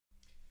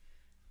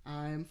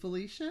I'm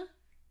Felicia.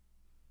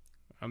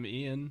 I'm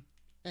Ian.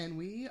 And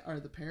we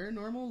are the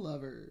Paranormal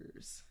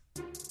Lovers.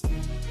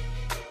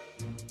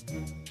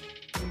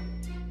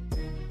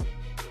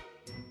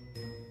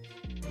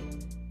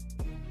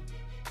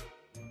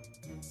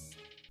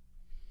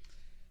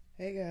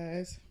 Hey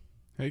guys.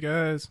 Hey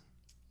guys.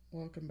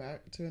 Welcome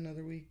back to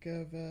another week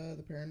of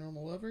the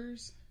Paranormal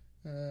Lovers.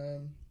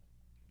 We're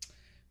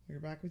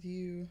back with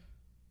you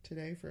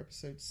today for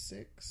episode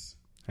 6.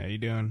 How you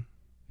doing?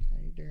 How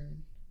you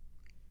doing?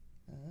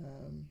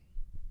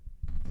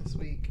 This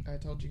week, I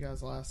told you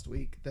guys last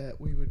week that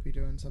we would be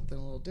doing something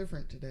a little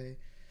different today.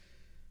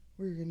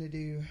 We're going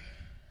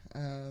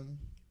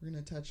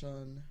to touch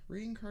on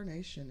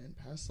reincarnation and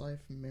past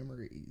life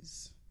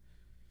memories.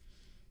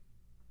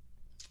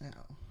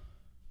 Now,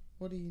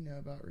 what do you know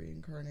about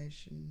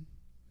reincarnation,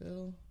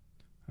 Bill?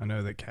 I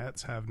know that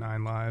cats have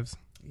 9 lives.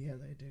 Yeah,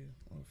 they do.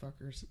 Little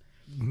fuckers.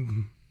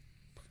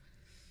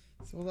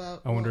 So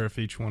I wonder if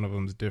each one of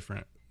them's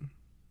different.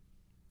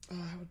 Oh,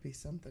 that would be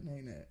something,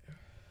 ain't it?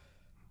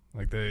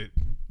 Like they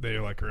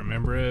like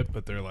remember it,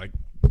 but they're like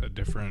a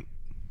different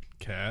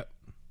cat.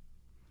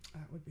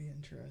 That would be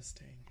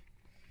interesting.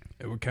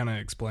 It would kind of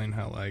explain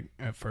how, like,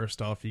 at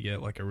first off you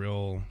get like a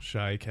real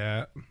shy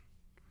cat,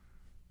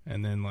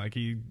 and then like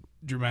he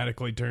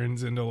dramatically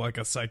turns into like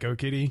a psycho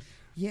kitty.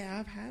 Yeah,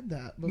 I've had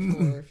that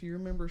before. If you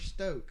remember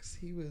Stokes,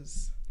 he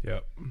was...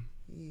 Yep.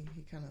 He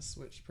kind of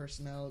switched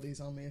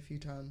personalities on me a few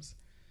times.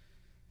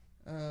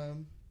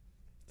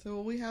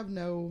 So we have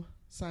no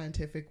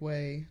scientific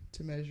way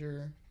to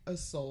measure a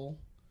soul,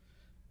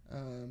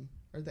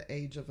 or the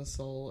age of a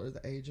soul, or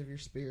the age of your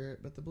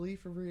spirit, but the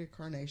belief of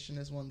reincarnation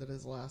is one that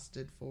has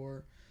lasted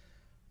for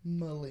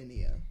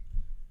millennia.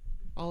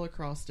 All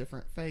across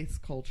different faiths,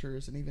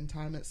 cultures, and even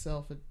time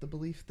itself, the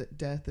belief that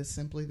death is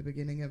simply the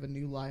beginning of a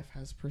new life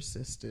has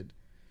persisted.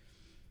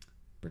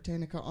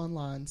 Britannica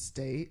Online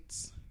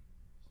states...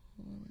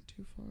 Oh, I went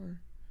too far.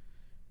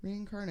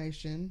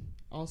 Reincarnation,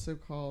 also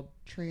called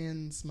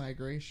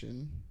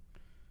transmigration,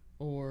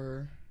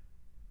 or...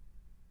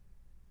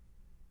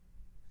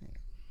 Hang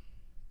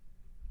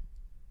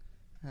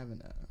on.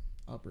 Having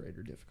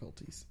operator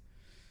difficulties.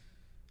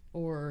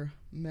 Or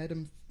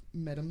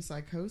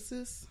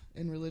metempsychosis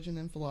in religion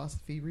and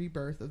philosophy,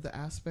 rebirth of the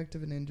aspect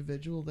of an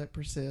individual that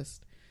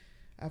persists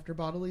after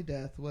bodily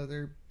death,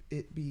 whether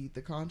it be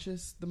the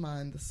conscious, the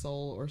mind, the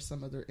soul, or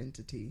some other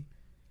entity,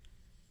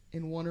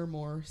 in one or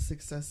more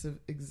successive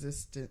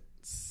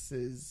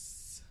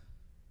existence.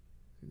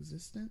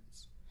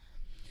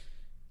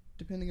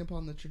 Depending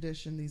upon the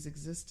tradition, these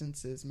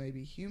existences may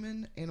be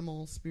human,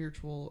 animal,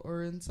 spiritual,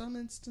 or in some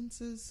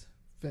instances,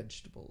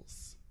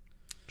 vegetables.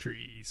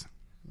 Trees.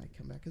 Might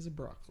come back as a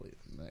broccoli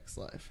in the next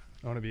life.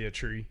 I want to be a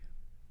tree.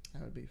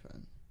 That would be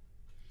fun.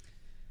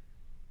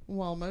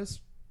 While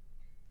most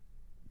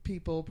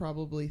people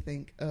probably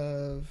think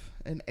of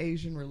an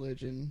Asian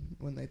religion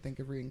when they think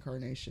of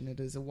reincarnation, it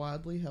is a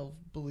widely held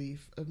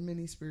belief of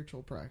many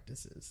spiritual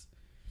practices.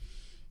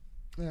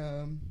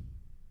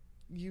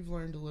 You've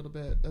learned a little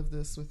bit of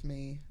this with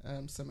me.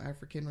 Some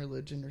African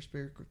religion or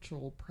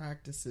spiritual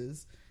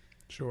practices,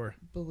 Sure,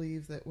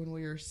 believe that when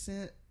we are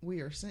sent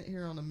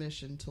here on a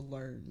mission to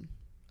learn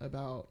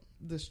about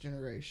this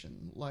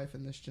generation, life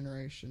in this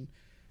generation.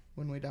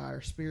 When we die,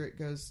 our spirit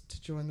goes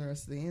to join the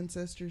rest of the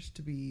ancestors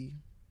to be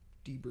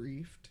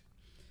debriefed,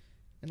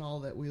 and all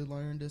that we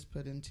learned is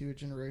put into a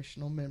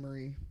generational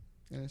memory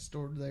and is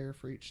stored there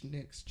for each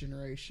next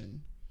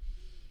generation.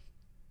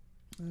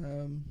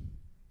 And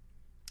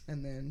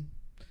then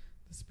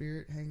the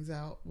spirit hangs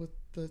out with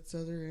its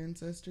other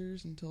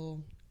ancestors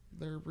until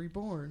they're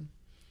reborn.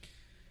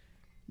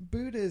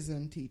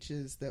 Buddhism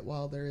teaches that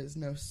while there is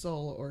no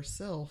soul or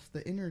self,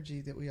 the energy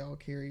that we all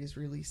carry is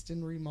released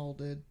and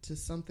remolded to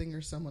something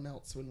or someone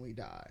else when we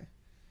die.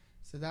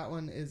 So that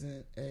one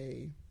isn't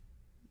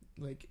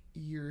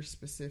your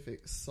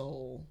specific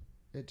soul.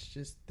 It's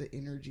just the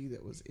energy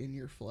that was in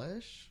your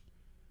flesh.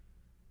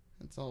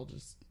 It's all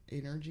just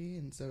energy,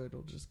 and so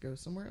it'll just go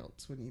somewhere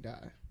else when you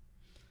die.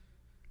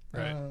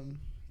 Right.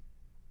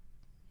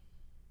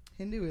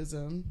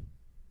 Hinduism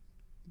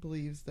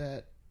believes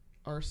that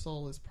our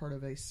soul is part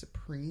of a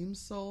supreme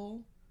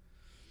soul,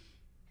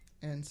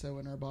 and so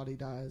when our body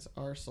dies,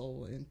 our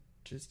soul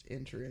just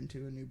enter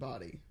into a new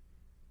body.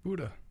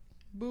 Buddha.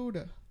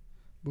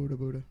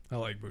 I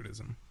like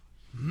Buddhism.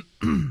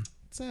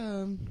 It's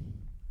I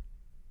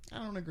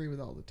don't agree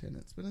with all the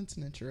tenets, but it's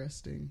an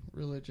interesting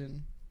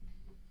religion.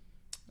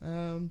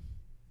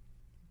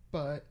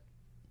 But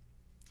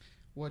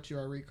what you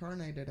are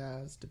reincarnated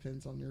as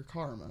depends on your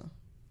karma.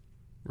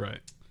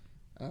 Right.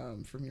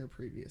 From your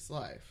previous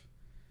life.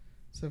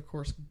 So, of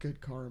course, good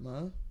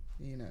karma,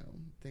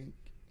 think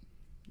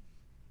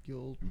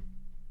you'll,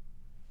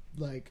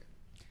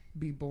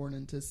 be born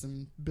into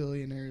some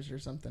billionaires or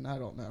something. I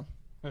don't know.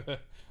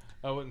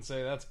 I wouldn't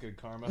say that's good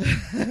karma.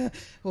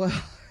 Well...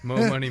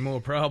 more money,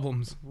 more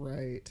problems.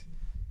 Right.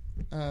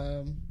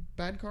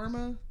 Bad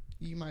karma,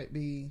 you might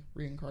be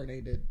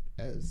reincarnated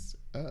as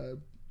a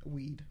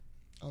weed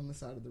on the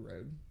side of the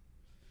road.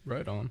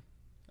 Right on.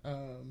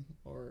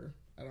 Or,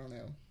 I don't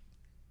know,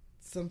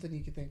 something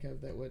you could think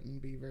of that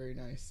wouldn't be very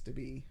nice to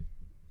be.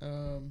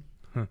 A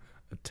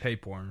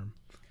tapeworm.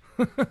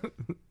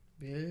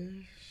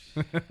 Bish.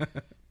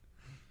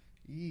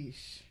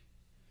 Yeesh.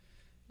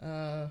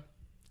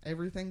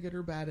 Everything good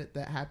or bad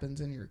that happens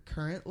in your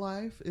current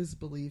life is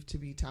believed to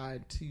be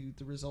tied to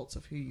the results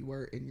of who you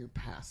were in your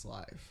past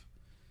life.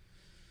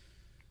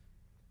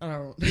 I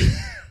don't.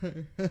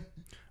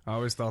 I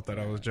always thought that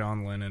I was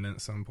John Lennon at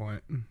some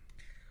point.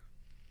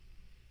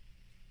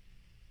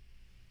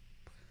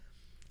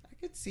 I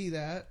could see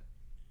that.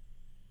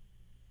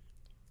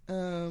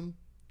 And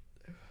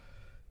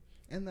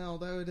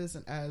although it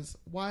isn't as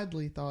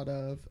widely thought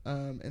of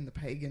in the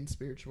pagan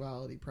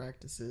spirituality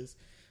practices,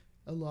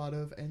 a lot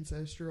of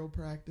ancestral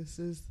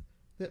practices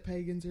that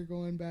pagans are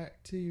going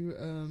back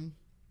to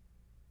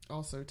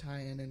also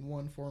tie in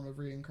one form of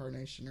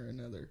reincarnation or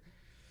another.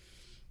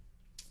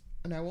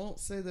 And I won't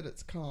say that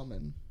it's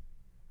common,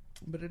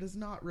 but it is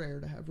not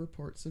rare to have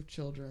reports of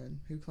children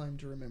who claim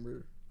to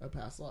remember a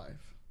past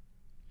life.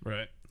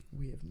 Right.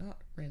 We have not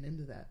ran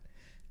into that.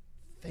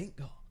 Thank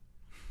God.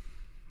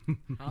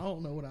 I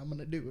don't know what I'm going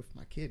to do if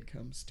my kid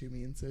comes to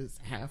me and says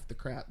half the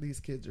crap these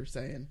kids are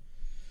saying.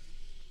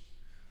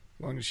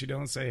 As long as you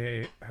don't say,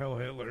 hey, hell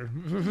Hitler.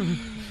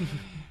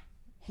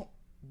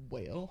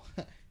 Well,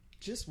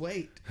 just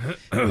wait.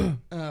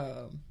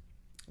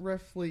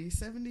 Roughly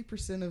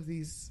 70% of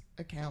these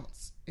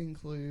accounts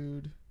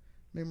include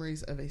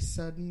memories of a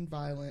sudden,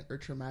 violent, or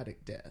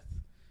traumatic death.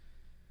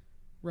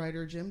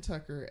 Writer Jim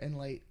Tucker and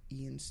late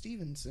Ian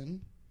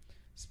Stevenson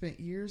spent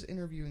years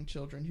interviewing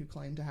children who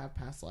claimed to have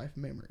past life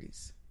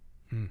memories.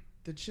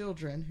 The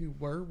children, who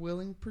were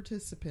willing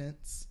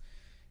participants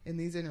in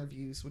these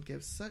interviews, would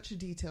give such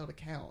detailed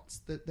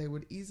accounts that they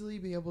would easily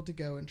be able to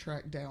go and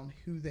track down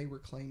who they were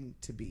claiming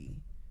to be,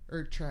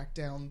 or track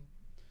down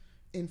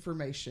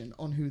information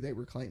on who they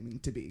were claiming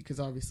to be, because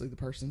obviously the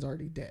person's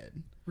already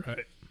dead.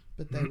 Right.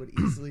 But they would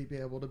easily be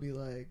able to be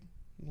like,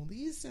 well,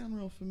 these sound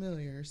real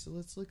familiar, so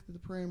let's look at the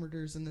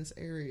parameters in this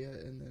area,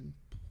 and then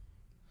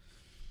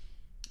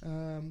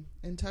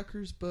in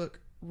Tucker's book,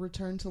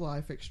 Return to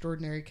Life,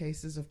 Extraordinary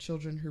Cases of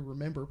Children Who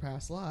Remember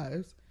Past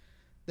Lives,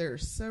 there are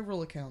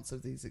several accounts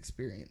of these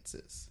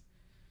experiences.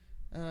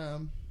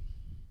 Here's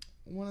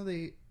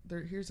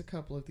a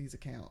couple of these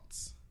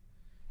accounts.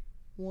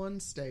 One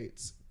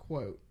states,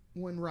 quote,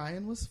 "When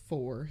Ryan was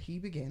 4, he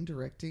began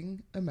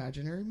directing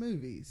imaginary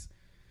movies.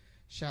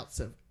 Shouts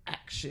of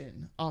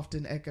action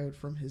often echoed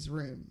from his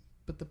room,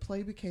 but the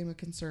play became a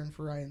concern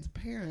for Ryan's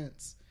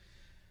parents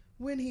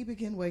when he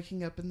began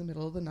waking up in the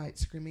middle of the night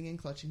screaming and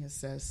clutching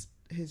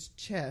his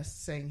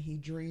chest, saying he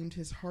dreamed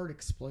his heart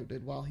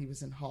exploded while he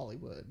was in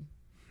Hollywood."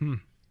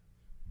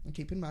 And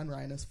keep in mind,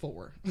 Ryan is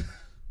 4.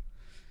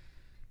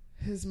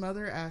 His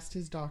mother asked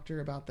his doctor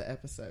about the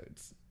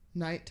episodes.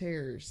 "Night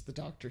terrors," the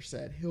doctor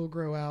said. "He'll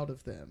grow out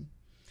of them."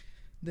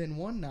 Then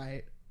one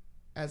night,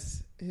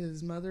 as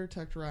his mother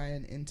tucked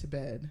Ryan into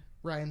bed,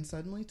 Ryan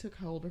suddenly took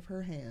hold of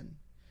her hand.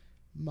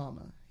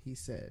 "Mama," he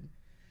said,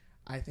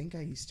 "I think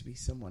I used to be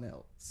someone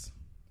else."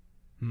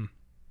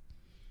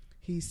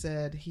 He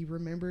said he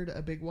remembered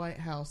a big white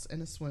house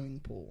and a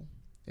swimming pool.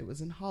 It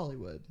was in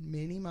Hollywood,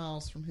 many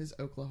miles from his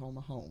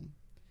Oklahoma home.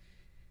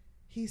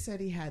 He said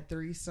he had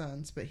 3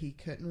 sons, but he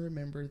couldn't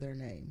remember their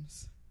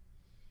names.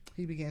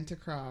 He began to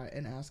cry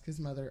and asked his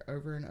mother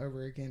over and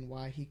over again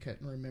why he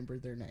couldn't remember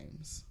their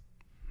names.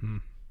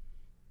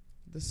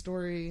 The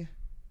story,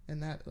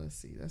 and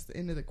that's the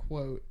end of the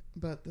quote,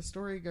 but the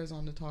story goes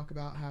on to talk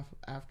about how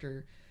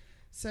after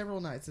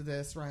several nights of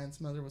this, Ryan's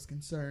mother was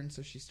concerned,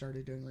 so she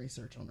started doing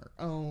research on her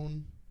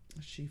own.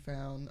 She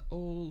found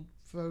old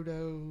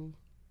photo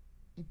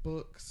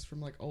books from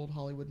like old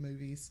Hollywood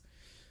movies,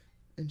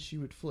 and she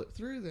would flip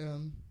through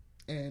them,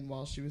 and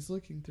while she was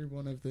looking through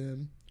one of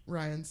them,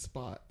 Ryan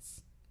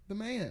spots the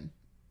man,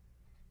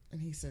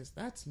 and he says,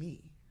 "That's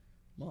me,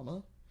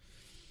 Mama."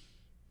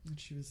 And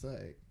she was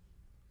like,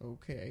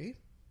 "Okay."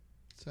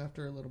 So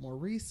after a little more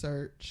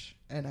research,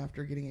 and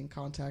after getting in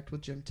contact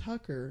with Jim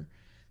Tucker,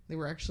 they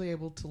were actually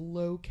able to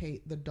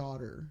locate the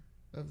daughter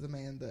of the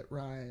man that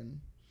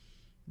Ryan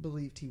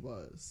believed he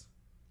was.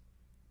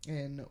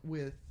 And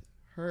with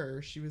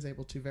her, she was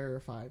able to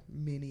verify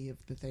many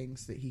of the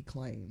things that he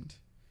claimed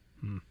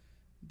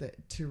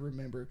that to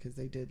remember, because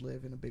they did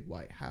live in a big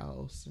white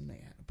house, and they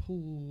had a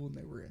pool, and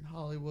they were in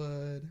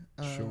Hollywood.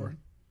 Sure.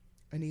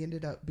 And he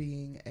ended up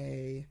being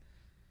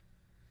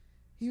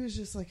he was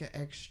just like an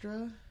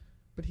extra,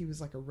 but he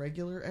was like a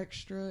regular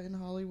extra in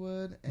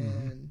Hollywood,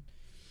 and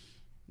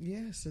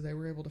yeah, so they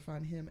were able to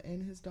find him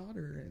and his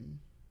daughter, and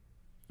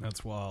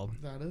that's wild.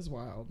 That is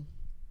wild.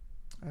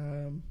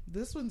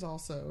 This one's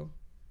also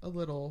a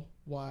little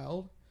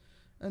wild.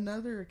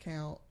 Another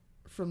account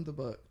from the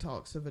book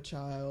talks of a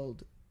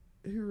child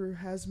who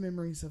has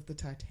memories of the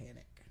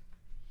Titanic.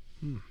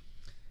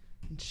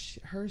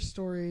 Her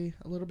story,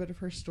 a little bit of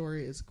her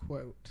story is,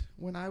 quote,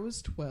 "When I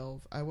was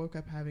 12, I woke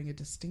up having a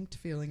distinct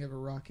feeling of a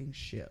rocking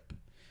ship.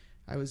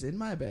 I was in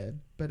my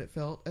bed, but it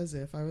felt as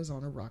if I was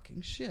on a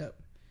rocking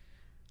ship.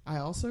 I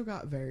also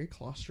got very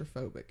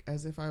claustrophobic,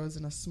 as if I was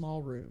in a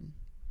small room.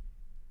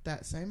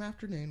 That same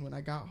afternoon, when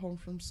I got home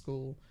from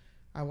school,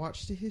 I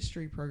watched a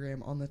history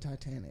program on the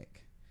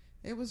Titanic.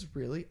 It was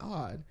really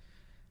odd.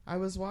 I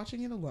was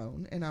watching it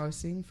alone, and I was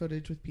seeing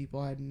footage with people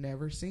I had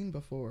never seen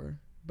before,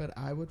 but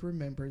I would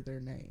remember their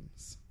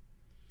names.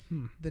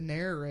 The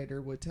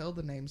narrator would tell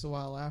the names a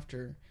while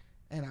after,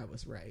 and I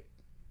was right.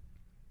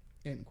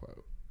 End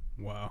quote.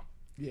 Wow.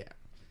 Yeah.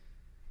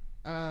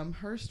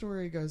 Her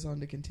story goes on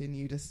to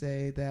continue to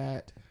say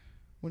that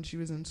when she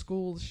was in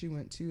school, she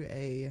went to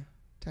a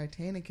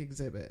Titanic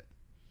exhibit.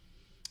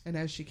 And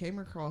as she came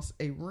across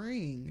a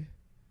ring,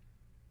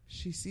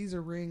 she sees a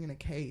ring in a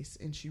case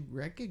and she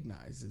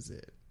recognizes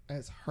it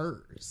as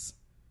hers.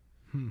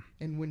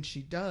 And when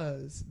she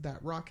does, that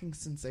rocking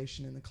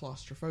sensation and the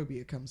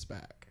claustrophobia comes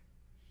back.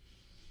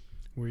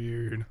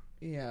 Weird.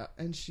 Yeah,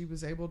 and she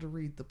was able to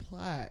read the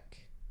plaque,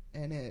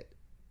 and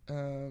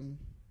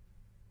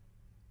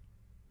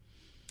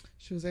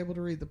she was able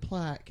to read the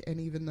plaque, and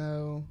even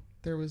though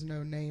there was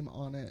no name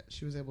on it,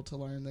 she was able to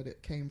learn that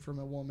it came from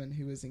a woman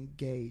who was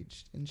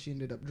engaged, and she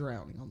ended up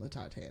drowning on the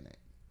Titanic.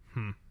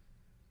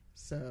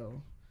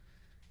 So,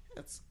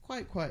 it's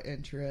quite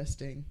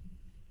interesting.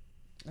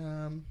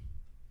 And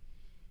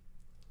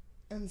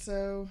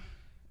so,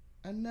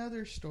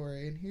 another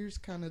story, and here's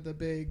kind of the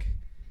big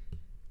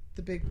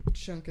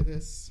chunk of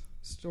this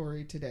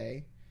story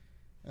today.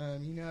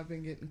 I've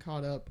been getting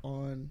caught up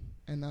on,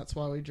 and that's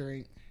why we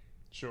drink.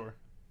 Sure.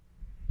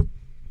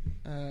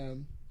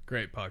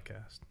 Great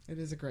podcast. It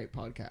is a great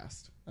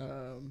podcast.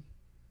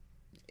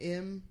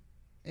 M.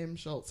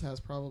 Schultz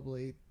has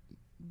probably,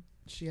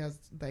 they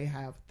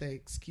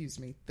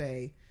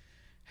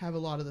have a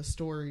lot of the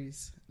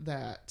stories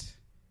that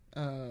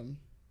I'll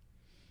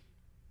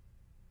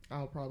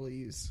probably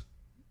use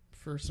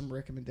for some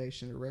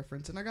recommendation or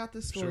reference. And I got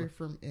this story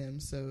from M,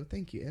 so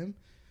thank you, M.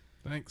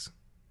 Thanks.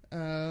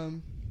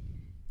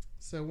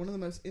 So one of the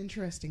most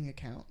interesting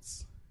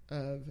accounts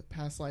of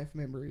past life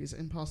memories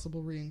and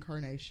possible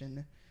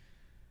reincarnation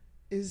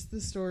is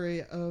the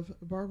story of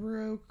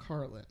Barbaro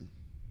Carlin.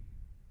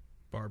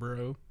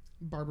 Barbaro?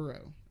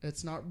 Barbaro.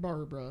 It's not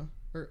Barbara.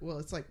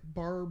 It's like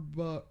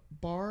Barbaro.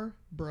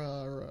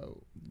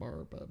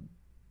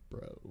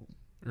 It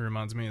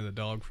reminds me of the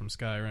dog from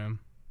Skyrim.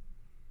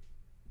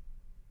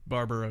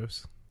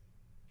 Barbaros.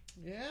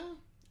 Yeah,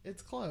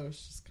 it's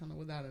close. Just kind of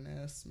without an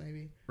S,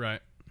 maybe.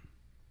 Right.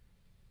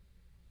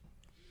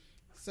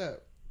 So,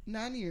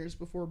 9 years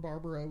before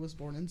Barbaro was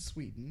born in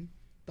Sweden,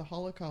 the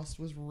Holocaust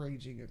was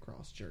raging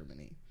across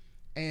Germany.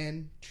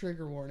 And,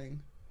 trigger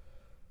warning,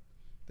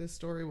 this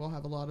story will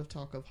have a lot of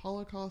talk of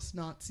Holocaust,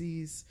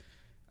 Nazis,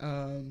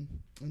 and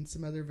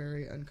some other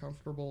very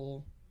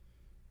uncomfortable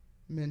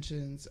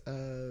mentions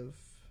of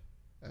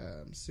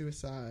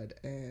suicide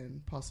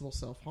and possible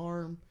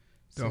self-harm.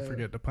 Don't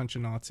forget to punch a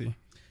Nazi.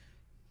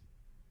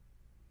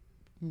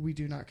 We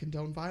do not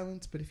condone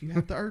violence, but if you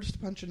have the urge to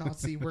punch a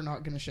Nazi, we're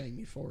not going to shame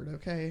you for it,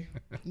 okay?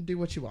 Do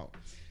what you want.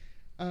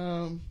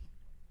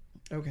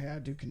 Okay, I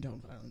do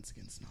condone violence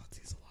against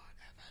Nazis a lot.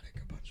 I've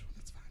had a bunch of them,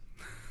 that's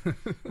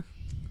fine.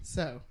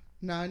 So,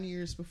 9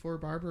 years before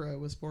Barbaro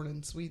was born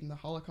in Sweden, the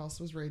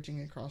Holocaust was raging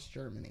across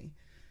Germany.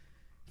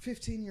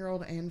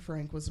 15-year-old Anne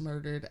Frank was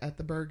murdered at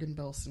the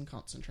Bergen-Belsen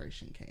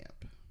concentration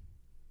camp.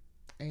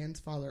 Anne's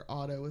father,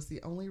 Otto, was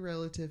the only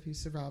relative who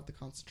survived the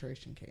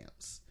concentration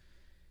camps.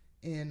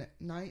 In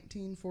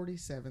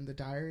 1947, the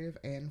Diary of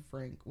Anne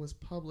Frank was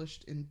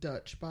published in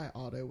Dutch by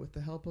Otto with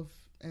the help of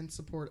and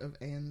support of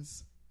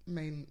Anne's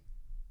main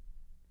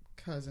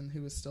cousin,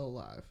 who was still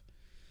alive.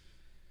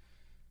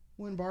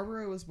 When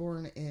Barbaro was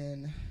born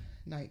in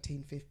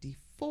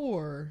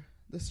 1954,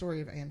 the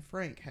story of Anne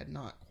Frank had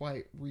not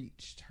quite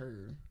reached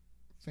her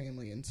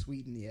family in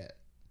Sweden yet.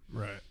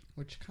 Right.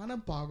 Which kind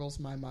of boggles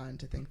my mind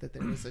to think that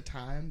there was a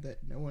time that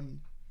no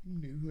one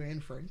knew who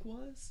Anne Frank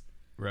was.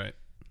 Right.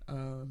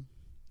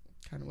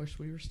 Kind of wish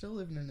we were still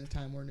living in a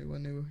time where no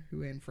one knew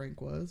who Anne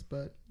Frank was,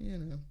 but,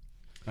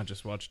 I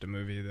just watched a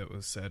movie that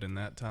was set in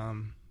that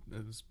time.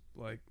 It was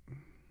like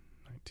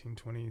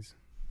 1920s.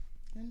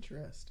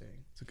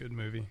 Interesting. It's a good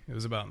movie. It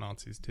was about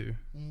Nazis, too.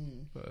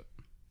 But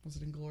was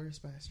it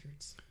Inglourious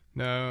Bastards?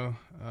 No.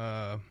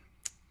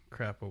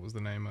 Crap, what was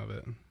the name of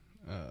it?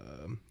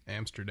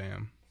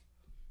 Amsterdam.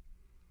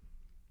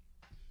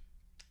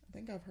 I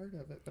think I've heard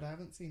of it, but I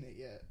haven't seen it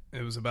yet.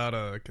 It was about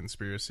a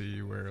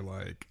conspiracy where,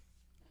 like,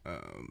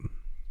 a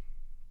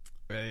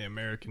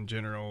American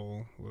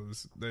general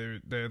was they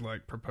had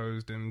like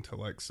proposed him to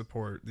like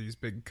support these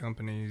big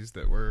companies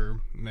that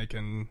were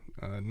making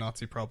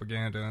Nazi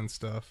propaganda and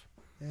stuff.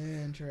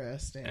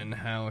 Interesting. And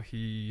how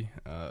he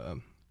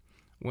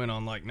went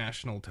on like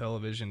national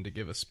television to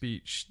give a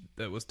speech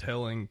that was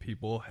telling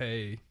people,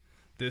 hey,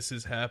 this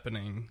is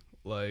happening,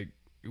 like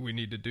we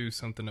need to do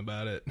something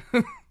about it.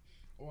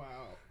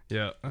 Wow.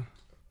 Yeah.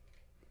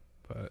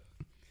 But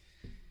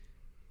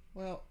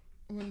well,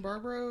 when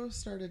Barbaro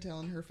started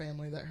telling her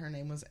family that her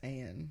name was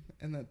Anne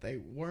and that they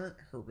weren't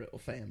her real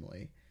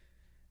family,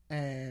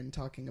 and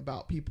talking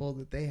about people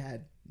that they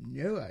had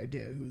no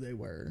idea who they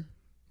were,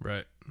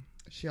 right,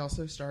 She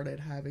also started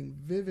having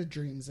vivid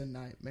dreams and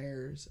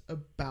nightmares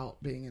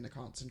about being in a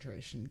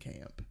concentration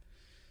camp.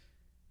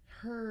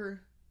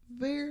 Her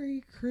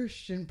very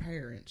Christian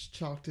parents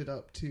chalked it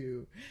up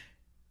to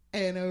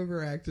an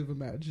overactive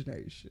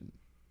imagination.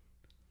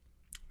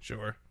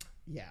 Sure.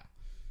 Yeah.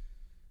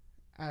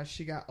 As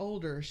she got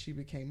older, she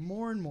became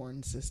more and more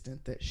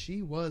insistent that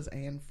she was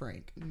Anne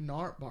Frank,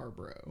 not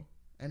Barbaro,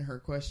 and her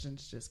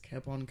questions just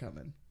kept on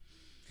coming.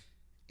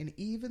 And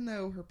even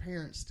though her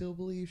parents still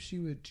believed she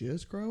would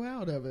just grow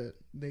out of it,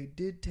 they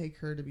did take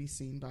her to be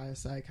seen by a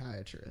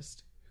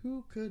psychiatrist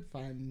who could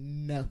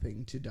find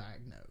nothing to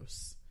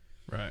diagnose.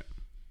 Right.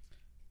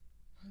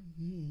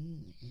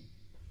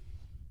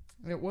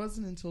 It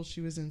wasn't until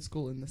she was in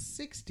school in the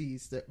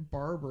 60s that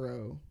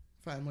Barbaro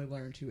finally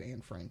learned who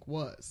Anne Frank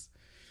was.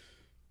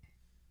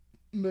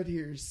 But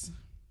it's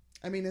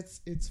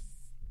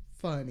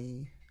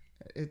funny.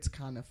 It's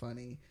kind of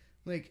funny.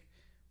 Like,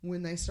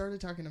 when they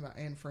started talking about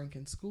Anne Frank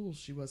in school,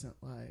 she wasn't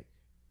like,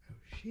 oh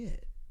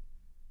shit.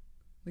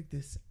 Like,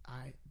 this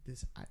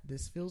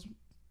feels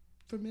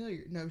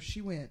familiar. No,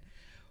 she went,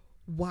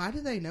 why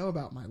do they know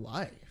about my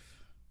life?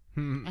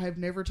 I have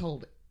never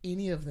told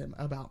any of them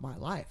about my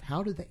life.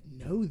 How do they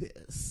know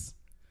this?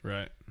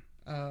 Right.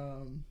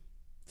 So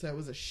it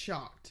was a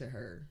shock to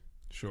her.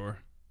 Sure.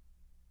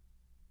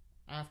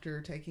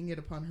 After taking it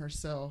upon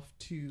herself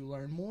to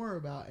learn more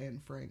about Anne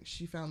Frank,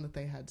 she found that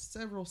they had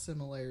several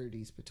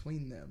similarities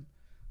between them,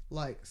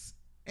 likes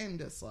and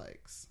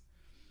dislikes.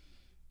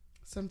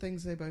 Some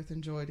things they both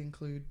enjoyed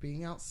include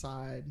being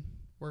outside,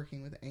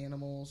 working with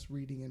animals,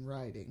 reading and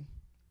writing.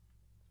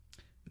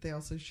 But they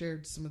also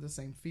shared some of the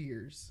same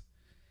fears,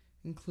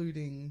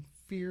 including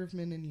fear of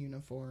men in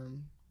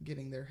uniform,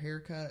 getting their hair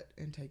cut,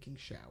 and taking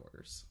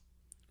showers.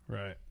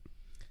 Right.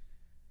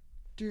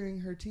 During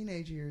her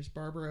teenage years,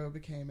 Barbaro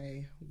became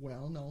a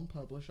well-known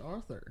published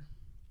author.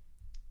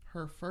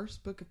 Her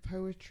first book of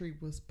poetry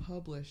was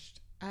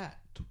published at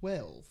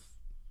 12.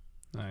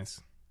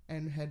 Nice.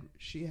 And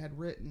she had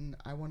written,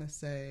 I want to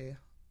say,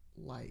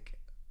 like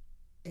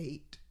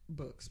 8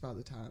 books by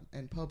the time,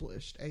 and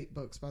published 8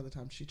 books by the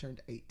time she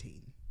turned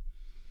 18.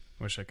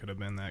 Wish I could have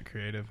been that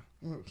creative.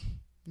 Me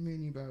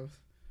and you both.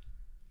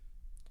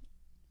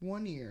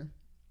 One year,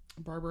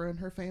 Barbara and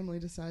her family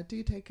decided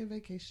to take a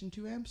vacation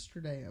to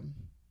Amsterdam.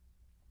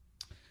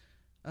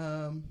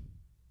 I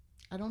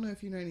don't know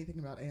if you know anything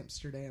about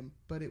Amsterdam,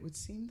 but it would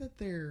seem that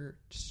their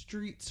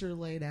streets are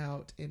laid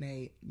out in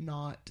a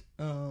not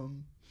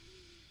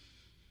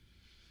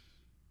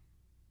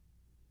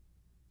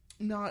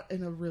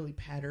in a really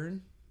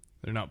pattern.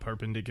 They're not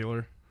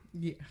perpendicular.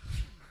 Yeah.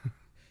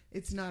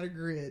 It's not a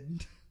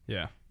grid.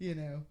 Yeah. You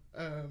know.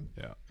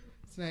 Yeah.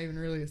 It's not even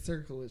really a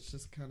circle. It's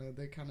just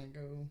they kind of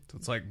go. So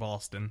it's like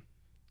Boston.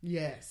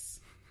 Yes.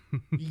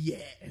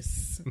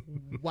 Yes.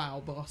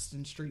 Wow,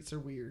 Boston streets are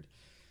weird.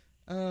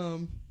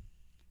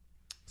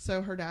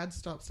 So her dad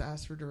stops to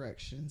ask for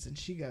directions, and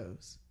she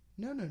goes,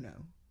 No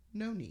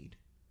need.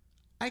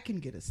 I can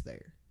get us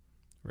there.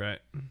 Right.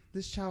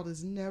 This child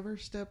has never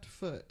stepped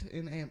foot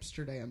in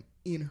Amsterdam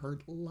in her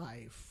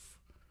life.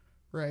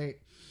 Right?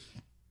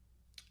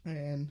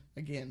 And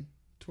again,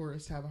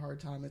 tourists have a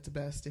hard time. It's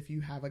best if you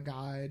have a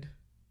guide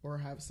or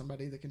have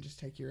somebody that can just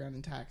take you around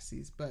in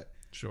taxis. But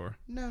sure.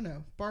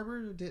 No.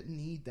 Barbara didn't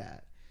need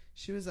that.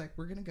 She was like,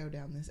 we're going to go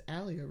down this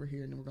alley over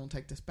here, and then we're going to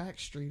take this back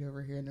street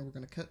over here, and then we're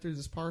going to cut through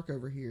this park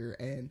over here.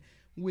 And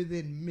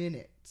within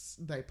minutes,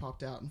 they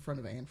popped out in front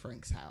of Anne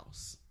Frank's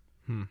house.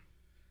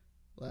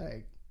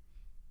 Like,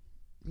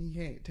 you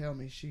can't tell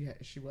me she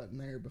wasn't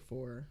there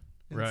before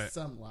in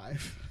some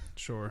life.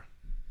 Sure.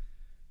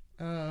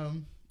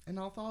 And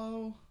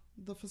although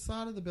the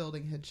facade of the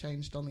building had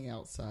changed on the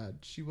outside,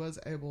 she was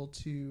able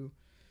to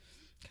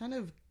kind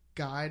of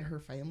guide her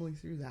family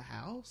through the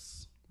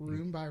house,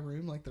 room by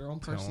room, like their own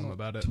personal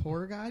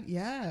tour guide.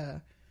 Yeah.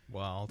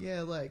 Wild.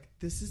 Yeah, like,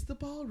 this is the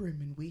ballroom,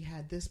 and we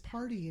had this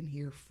party in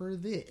here for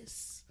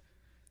this.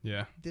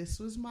 Yeah. This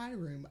was my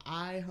room.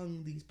 I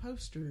hung these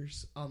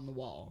posters on the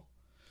wall.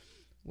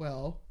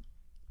 Well,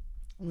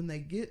 when they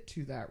get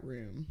to that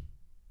room,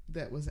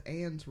 that was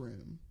Anne's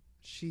room,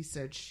 she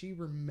said she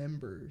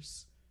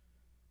remembers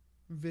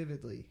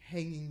vividly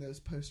hanging those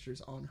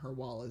posters on her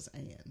wall as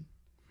Anne.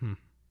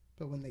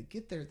 But when they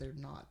get there, they're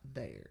not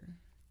there.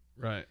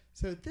 Right.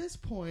 So at this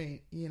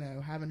point, you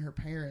know, having her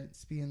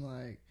parents being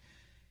like,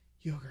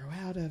 you'll grow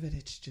out of it,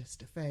 it's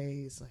just a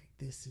phase, like,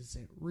 this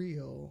isn't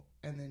real.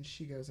 And then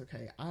she goes,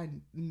 okay, I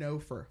know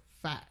for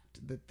a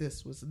fact that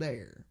this was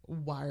there.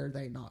 Why are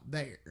they not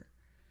there?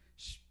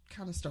 She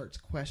kind of starts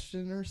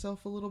questioning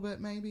herself a little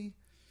bit, maybe.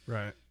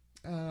 Right.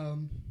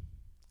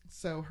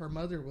 So her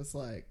mother was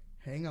like,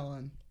 hang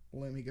on,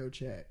 let me go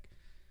check.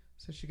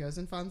 So she goes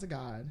and finds a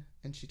guide,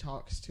 and she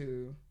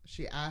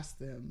asks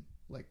them,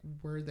 like,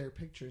 were there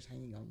pictures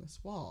hanging on this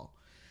wall?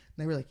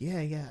 And they were like,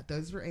 yeah,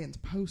 those were Anne's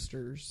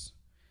posters,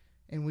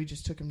 and we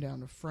just took them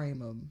down to frame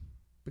them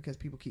because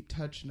people keep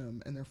touching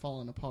them, and they're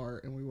falling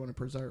apart, and we want to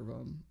preserve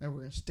them, and we're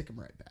going to stick them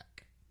right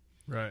back.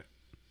 Right.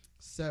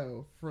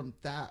 So from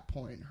that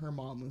point, her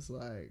mom was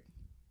like,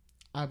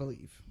 I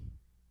believe.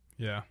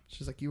 Yeah.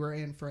 She's like, you were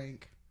Anne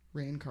Frank,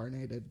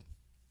 reincarnated.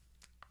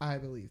 I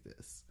believe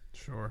this.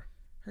 Sure.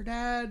 Her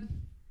dad,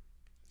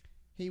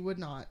 he would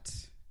not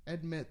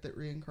admit that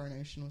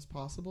reincarnation was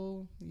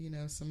possible. You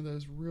know, some of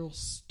those real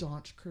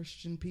staunch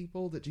Christian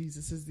people, that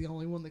Jesus is the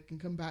only one that can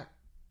come back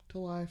to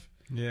life.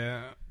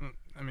 Yeah.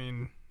 I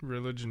mean,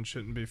 religion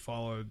shouldn't be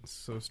followed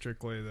so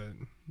strictly that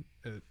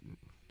it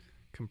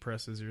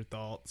compresses your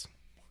thoughts.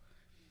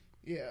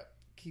 Yeah.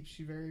 Keeps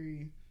you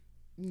very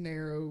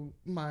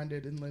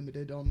narrow-minded and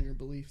limited on your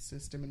belief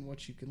system and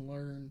what you can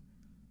learn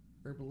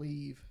or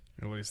believe.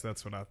 At least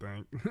that's what I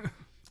think.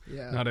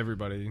 Yeah. Not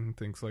everybody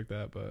thinks like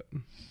that, but...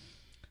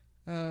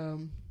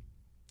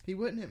 He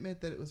wouldn't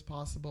admit that it was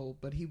possible,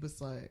 but he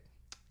was like,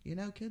 you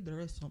know, kid, there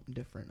is something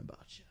different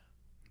about you.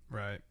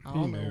 Right. I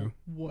don't know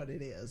what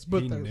it is,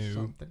 but there's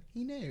something.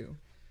 He knew.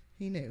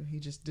 He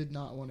just did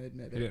not want to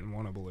admit it. He didn't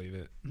want to believe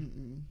it.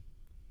 Mm-mm.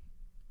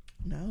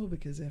 No,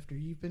 because after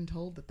you've been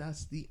told that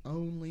that's the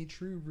only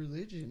true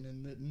religion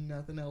and that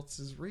nothing else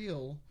is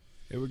real...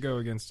 It would go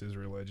against his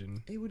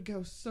religion. It would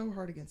go so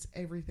hard against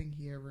everything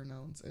he ever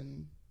knows,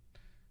 and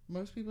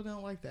most people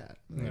don't like that.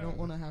 They don't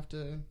want to have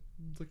to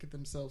look at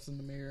themselves in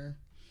the mirror.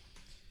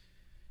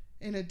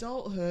 In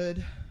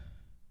adulthood,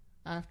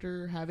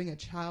 after having a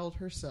child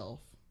herself,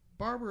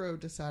 Barbara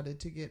decided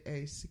to get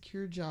a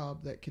secure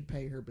job that could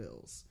pay her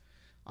bills.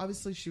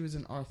 Obviously, she was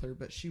an author,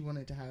 but she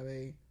wanted to have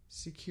a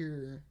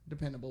secure,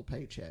 dependable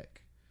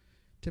paycheck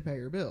to pay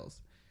her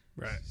bills.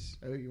 Right.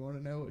 So you want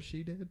to know what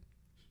she did?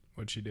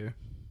 What'd she do?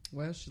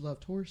 Well, she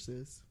loved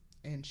horses,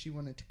 and she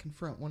wanted to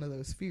confront one of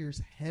those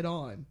fears head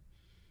on.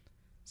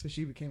 So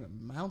she became a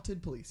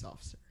mounted police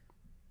officer.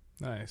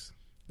 Nice.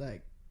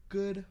 Like,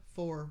 good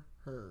for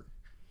her.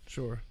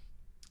 Sure.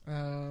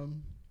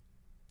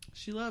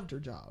 She loved her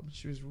job.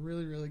 She was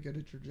really, really good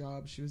at her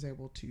job. She was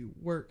able to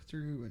work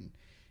through and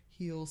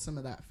heal some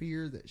of that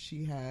fear that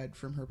she had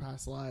from her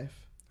past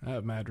life. I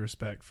have mad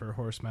respect for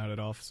horse-mounted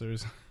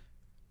officers.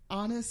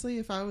 Honestly,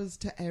 if I was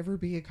to ever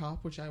be a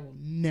cop, which I will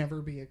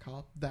never be a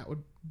cop, that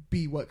would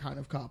be what kind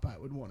of cop I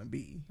would want to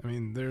be. I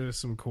mean, there's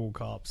some cool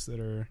cops that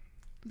are...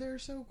 They're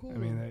so cool. I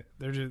mean,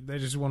 they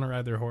just want to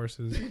ride their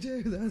horses. They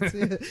do. That's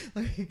it.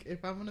 Like,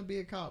 if I'm gonna be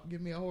a cop, give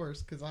me a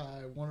horse because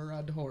I want to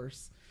ride the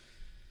horse.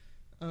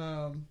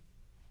 And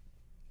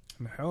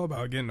hell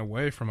about getting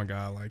away from a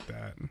guy like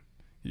that.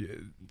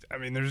 I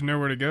mean, there's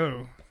nowhere to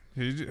go.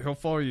 He'll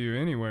follow you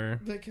anywhere.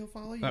 Like, he'll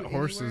follow you. That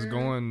horse is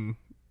going.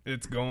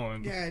 It's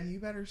going. Yeah, and you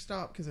better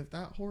stop because if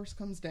that horse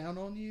comes down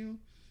on you,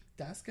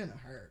 that's gonna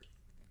hurt.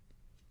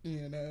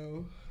 You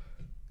know,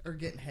 or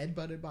getting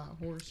headbutted by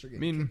a horse, or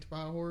getting kicked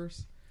by a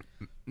horse.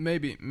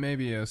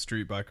 Maybe a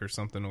street bike or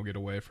something will get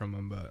away from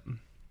him, but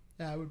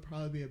that would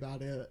probably be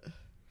about it.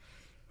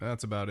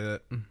 That's about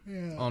it.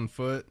 Yeah. On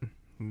foot,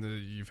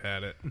 you've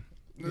had it.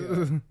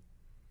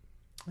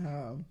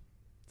 Yeah.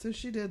 So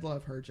she did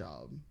love her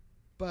job,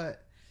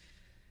 but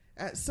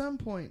at some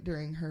point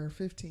during her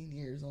 15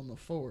 years on the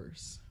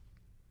force,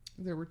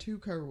 there were two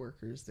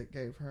co-workers that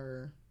gave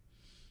her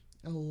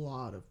a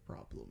lot of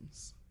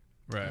problems.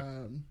 Right.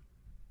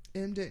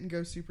 M didn't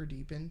go super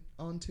deep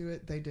onto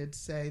it. They did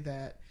say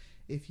that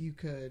if you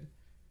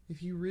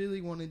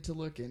really wanted to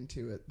look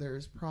into it,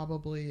 there's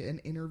probably an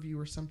interview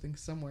or something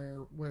somewhere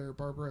where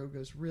Barbara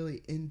goes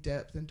really in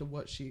depth into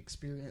what she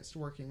experienced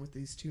working with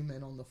these two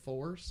men on the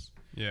force.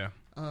 Yeah.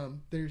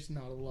 There's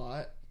not a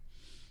lot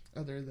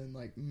other than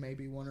like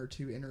maybe one or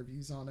two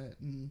interviews on it,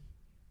 and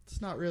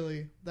it's not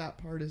really, that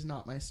part is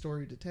not my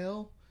story to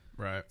tell.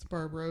 Right. It's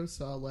Barbara,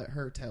 so I'll let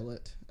her tell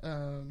it.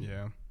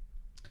 Yeah.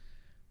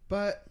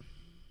 But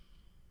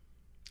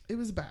it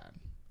was bad.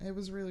 It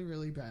was really,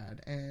 really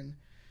bad. And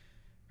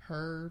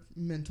her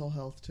mental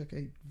health took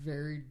a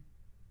very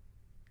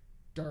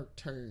dark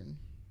turn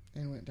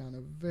and went down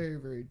a very,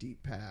 very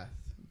deep path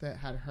that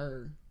had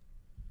her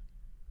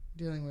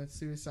dealing with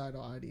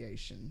suicidal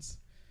ideations.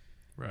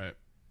 Right.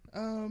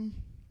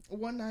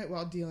 One night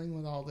while dealing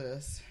with all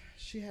this,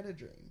 she had a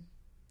dream.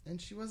 And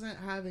she wasn't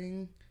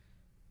having,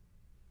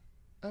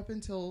 up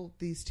until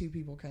these two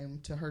people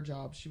came to her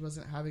job, she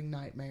wasn't having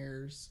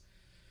nightmares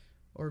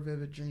or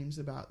vivid dreams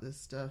about this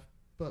stuff.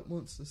 But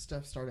once the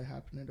stuff started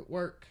happening at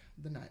work,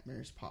 the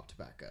nightmares popped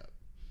back up.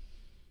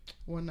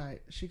 One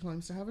night, she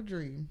claims to have a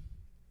dream.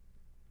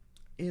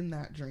 In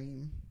that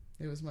dream,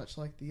 it was much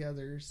like the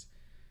others,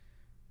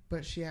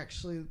 but she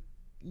actually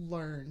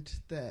learned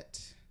that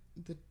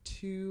the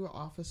two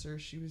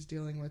officers she was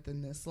dealing with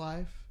in this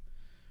life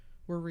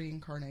were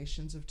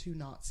reincarnations of two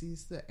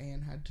Nazis that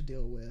Anne had to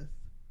deal with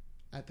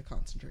at the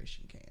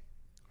concentration camp.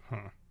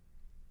 Huh.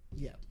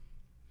 Yep.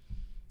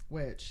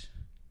 Which,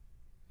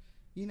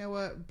 you know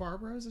what?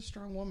 Barbara is a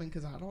strong woman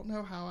because I don't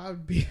know how I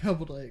would be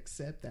able to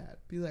accept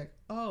that. Be like,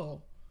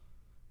 oh,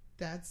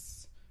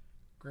 that's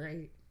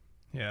great.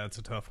 Yeah, it's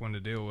a tough one to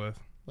deal with.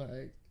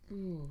 Like,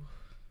 ooh.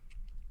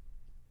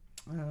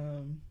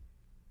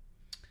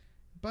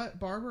 But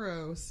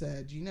Barbara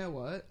said, you know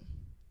what?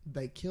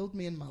 They killed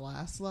me in my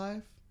last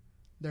life.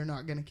 They're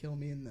not going to kill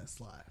me in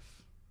this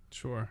life.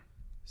 Sure.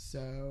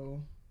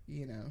 So,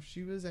 you know,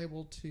 she was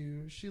able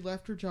to, she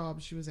left her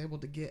job. She was able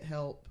to get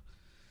help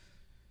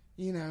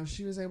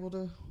she was able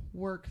to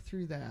work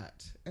through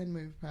that and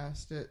move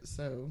past it.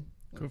 So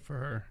good for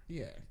her.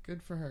 Yeah,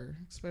 good for her.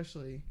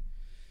 Especially,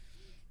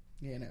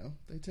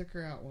 they took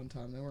her out one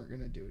time. They weren't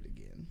going to do it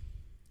again.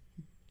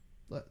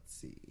 Let's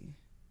see.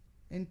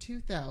 In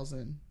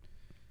 2000,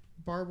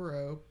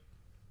 Barbaro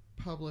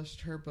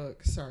published her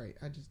book.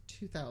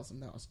 2000.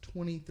 That was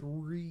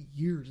 23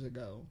 years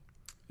ago.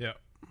 Yeah.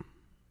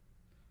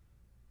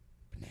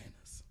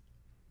 Bananas.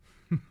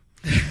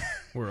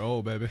 We're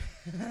old, baby.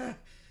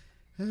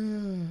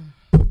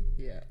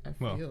 Yeah, I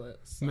feel it.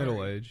 Sorry.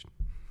 Middle-aged.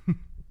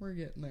 We're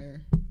getting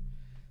there.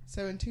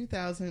 So in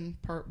 2000,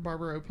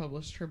 Barbaro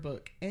published her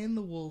book, And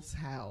the Wolves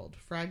Howled,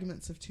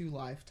 Fragments of Two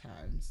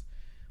Lifetimes,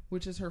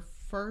 which is her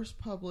first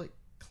public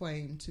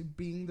claim to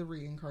being the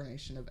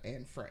reincarnation of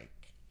Anne Frank.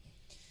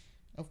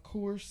 Of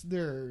course,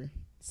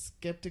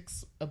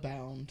 skeptics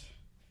abound,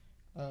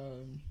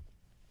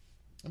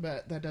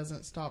 but that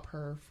doesn't stop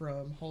her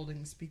from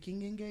holding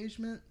speaking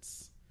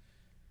engagements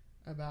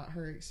about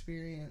her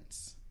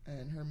experience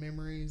and her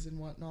memories and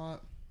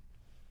whatnot.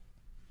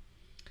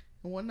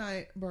 And one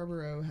night,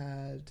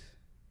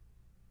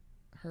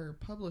 her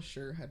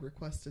publisher had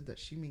requested that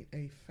she meet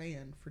a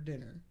fan for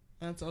dinner.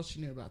 That's all she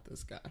knew about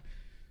this guy,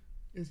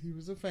 is he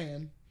was a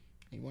fan.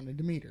 He wanted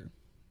to meet her.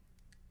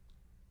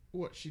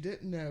 What she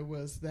didn't know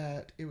was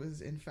that it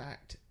was, in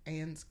fact,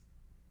 Anne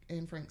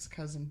Frank's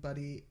cousin,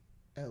 Buddy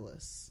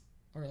Ellis,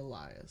 or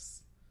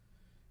Elias.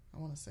 I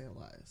want to say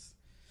Elias.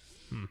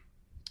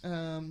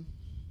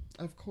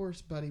 Of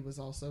course, Buddy was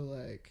also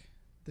like,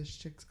 this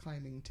chick's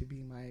claiming to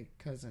be my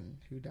cousin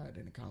who died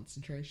in a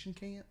concentration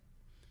camp.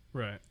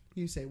 Right.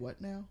 You say what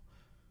now?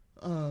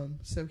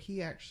 So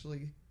he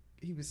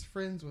was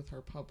friends with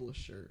her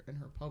publisher, and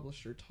her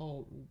publisher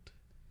told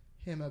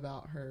him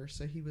about her.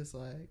 So he was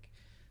like,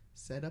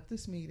 set up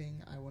this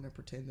meeting. I want to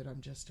pretend that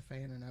I'm just a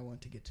fan, and I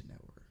want to get to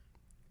know her.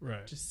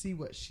 Right. Just see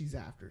what she's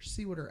after.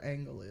 See what her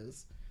angle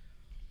is.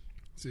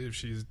 See if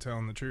she's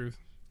telling the truth.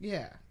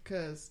 Yeah,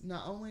 because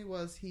not only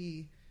was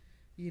he,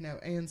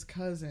 Anne's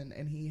cousin,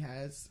 and he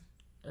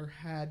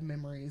had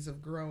memories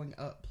of growing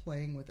up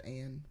playing with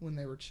Anne when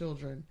they were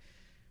children,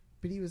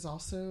 but he was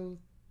also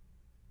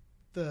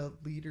the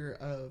leader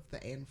of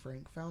the Anne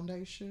Frank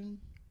Foundation.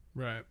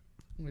 Right.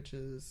 Which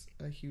is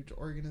a huge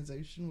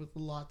organization with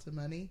lots of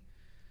money.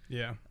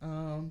 Yeah.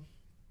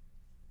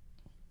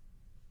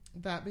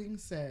 That being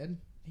said,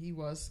 he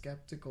was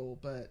skeptical,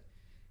 but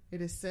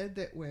it is said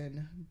that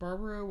when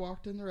Barbaro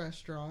walked in the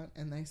restaurant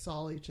and they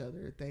saw each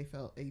other, they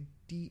felt a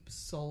deep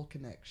soul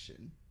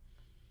connection.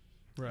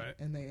 Right.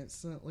 And they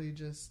instantly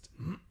just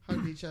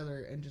hugged each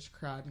other and just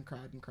cried and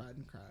cried and cried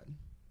and cried.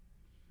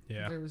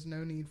 Yeah. There was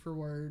no need for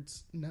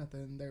words,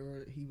 nothing.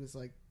 He was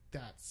like,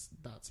 that's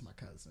my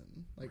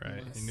cousin. Like,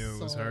 right. He knew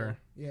it was her.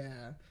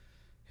 Yeah.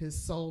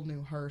 His soul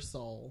knew her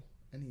soul,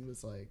 and he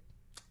was like,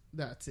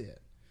 that's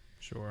it.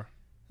 Sure.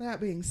 That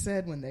being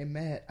said, when they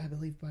met, I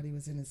believe Buddy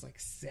was in his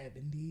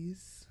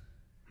 70s,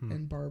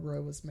 and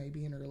Barbara was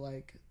maybe in her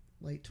late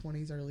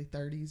 20s, early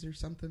 30s or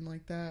something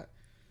like that.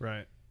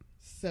 Right.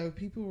 So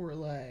people were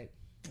like,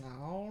 I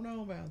don't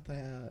know about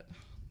that.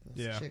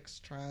 This chick's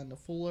trying to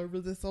fool over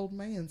this old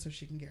man so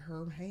she can get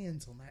her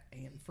hands on that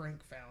Anne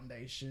Frank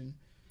Foundation.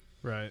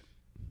 Right.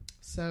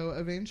 So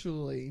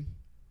eventually,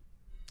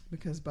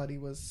 because Buddy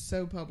was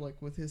so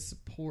public with his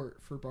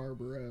support for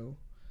Barbaro,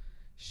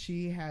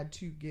 she had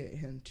to get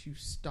him to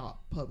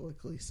stop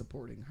publicly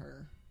supporting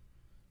her.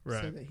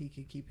 Right. So that he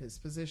could keep his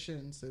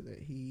position, so that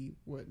he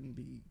wouldn't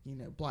be,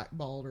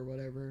 blackballed or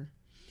whatever.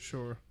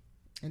 Sure.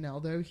 And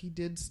although he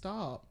did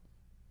stop,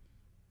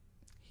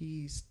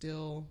 he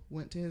still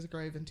went to his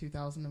grave in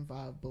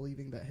 2005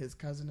 believing that his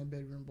cousin had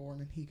been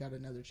reborn and he got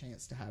another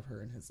chance to have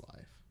her in his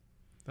life.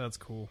 That's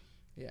cool.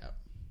 Yeah.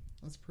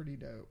 That's pretty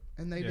dope.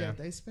 And they did.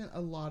 They spent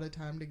a lot of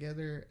time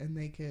together, and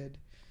they could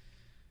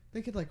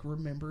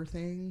remember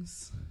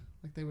things.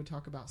 Like, they would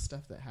talk about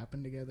stuff that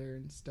happened together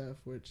and stuff,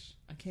 which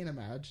I can't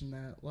imagine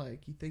that.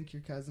 Like, you think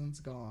your cousin's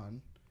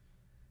gone,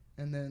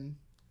 and then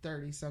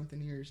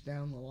 30-something years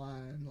down the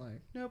line,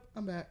 like, nope,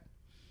 I'm back.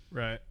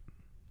 Right.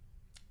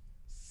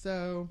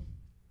 So,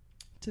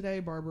 today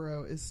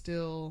Barbaro is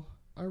still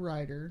a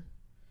writer,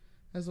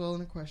 as well as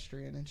an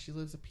equestrian, and she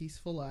lives a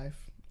peaceful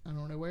life. I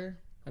don't know where.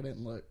 I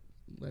didn't look.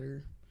 Let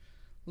her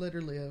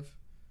live.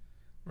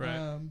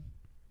 Right.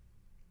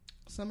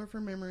 Some of her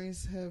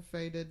memories have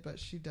faded, but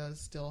she does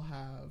still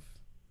have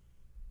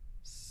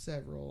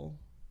several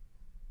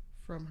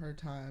from her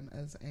time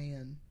as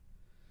Anne.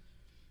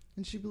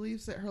 And she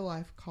believes that her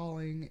life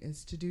calling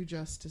is to do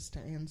justice to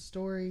Anne's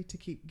story, to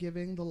keep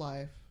living the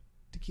life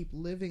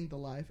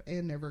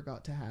Anne never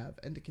got to have,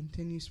 and to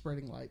continue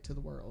spreading light to the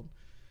world,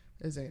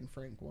 as Anne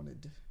Frank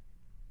wanted.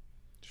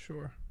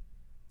 Sure.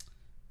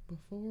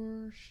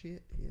 Before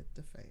shit hit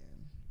the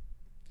fan.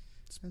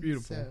 It's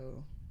beautiful.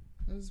 So,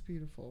 it was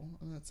beautiful.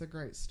 And that's a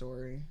great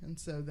story. And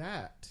so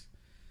that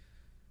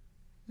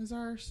is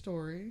our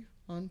story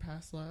on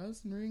past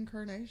lives and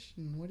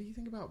reincarnation. What do you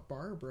think about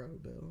Barbaro,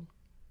 Bill?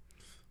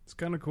 It's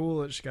kind of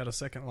cool that she got a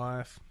second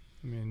life.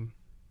 I mean,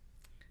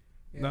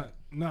 not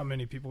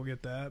many people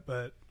get that,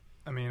 but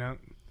I mean,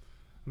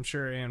 I'm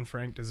sure Anne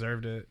Frank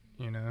deserved it,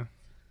 you know?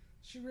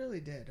 She really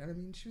did. I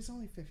mean, she was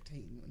only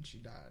 15 when she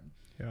died.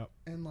 Yeah.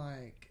 And,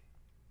 like,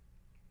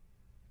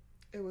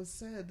 it was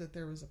said that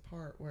there was a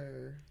part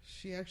where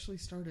she actually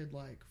started,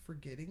 like,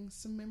 forgetting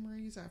some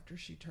memories after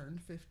she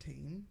turned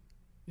 15.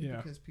 Yeah.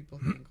 Because people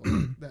think,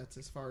 like, that's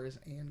as far as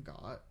Anne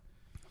got.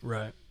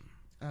 Right.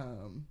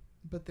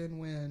 But then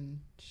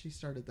when she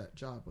started that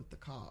job with the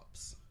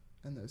cops,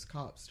 and those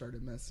cops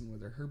started messing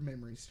with her, her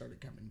memories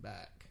started coming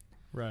back.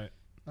 Right.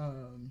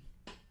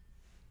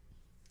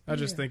 I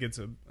just think it's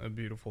a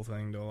beautiful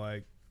thing to,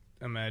 like,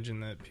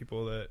 imagine that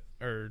people that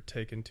are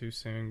taken too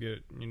soon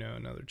get, you know,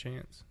 another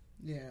chance.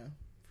 Yeah,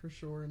 for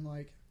sure. And,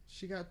 like,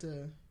 she got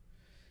to...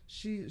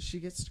 She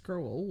gets to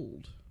grow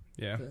old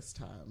this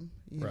time.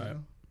 You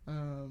know?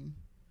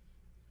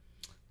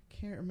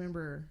 Can't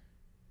remember...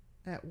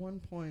 At one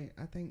point,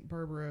 I think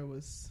Barbara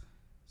was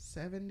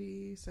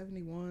 70,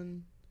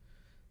 71,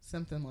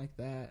 something like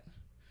that.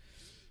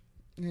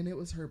 And it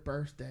was her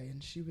birthday,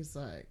 and she was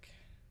like,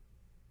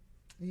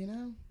 you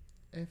know,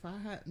 if I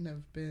hadn't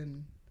have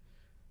been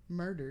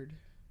murdered,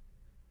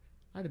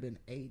 I'd have been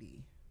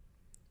 80.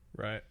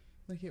 Right.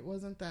 Like, it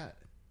wasn't that...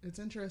 It's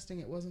interesting,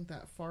 it wasn't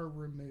that far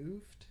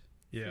removed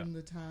from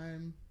the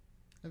time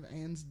of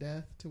Anne's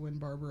death to when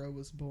Barbara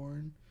was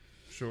born.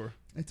 Sure.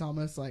 It's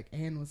almost like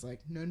Anne was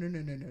like, no.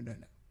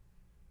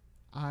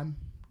 I'm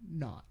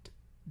not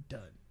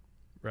done.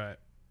 Right.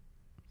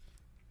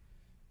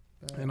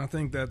 But, and I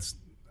think that's,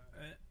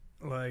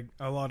 like,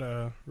 a lot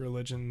of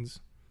religions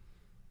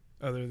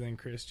other than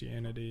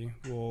Christianity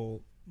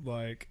will,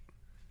 like,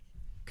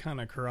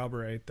 kind of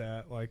corroborate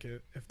that. Like,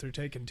 if they're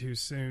taken too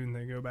soon,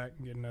 they go back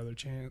and get another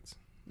chance.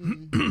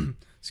 Mm-hmm.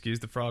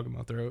 Excuse the frog in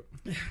my throat.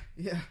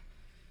 Yeah.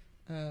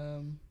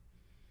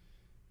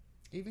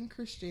 Even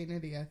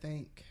Christianity, I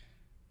think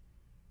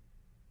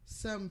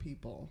some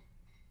people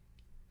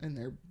in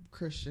their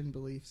Christian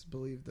beliefs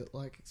believe that,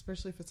 like,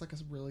 especially if it's like a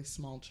really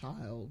small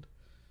child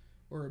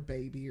or a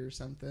baby or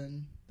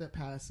something that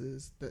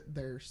passes, that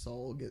their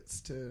soul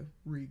gets to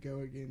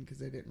re-go again because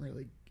they didn't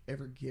really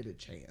ever get a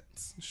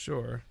chance.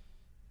 Sure.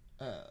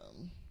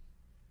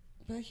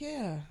 But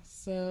yeah,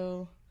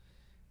 so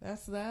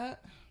that's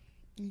that.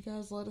 You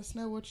guys let us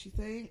know what you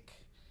think.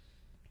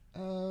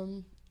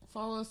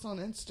 Follow us on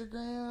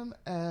Instagram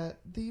at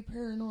The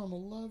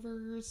Paranormal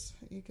Lovers.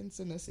 You can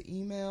send us an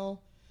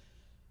email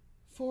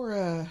for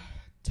a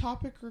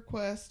topic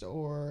request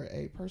or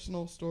a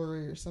personal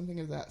story or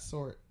something of that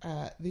sort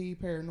at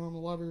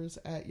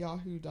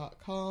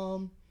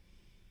theparanormallovers@yahoo.com.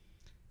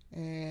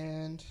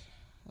 And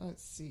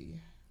let's see.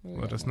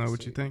 Let us know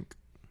what you think.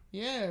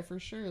 Yeah,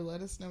 for sure.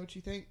 Let us know what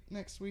you think.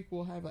 Next week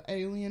we'll have an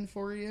alien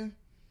for you.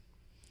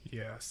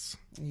 Yes.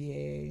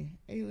 Yay.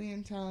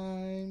 Alien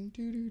time.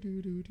 Do.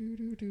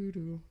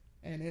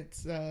 And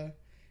it's a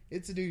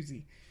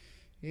doozy.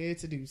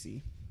 It's a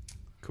doozy.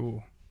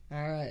 Cool.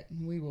 All right.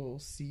 We will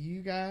see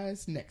you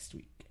guys next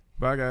week.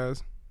 Bye,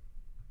 guys.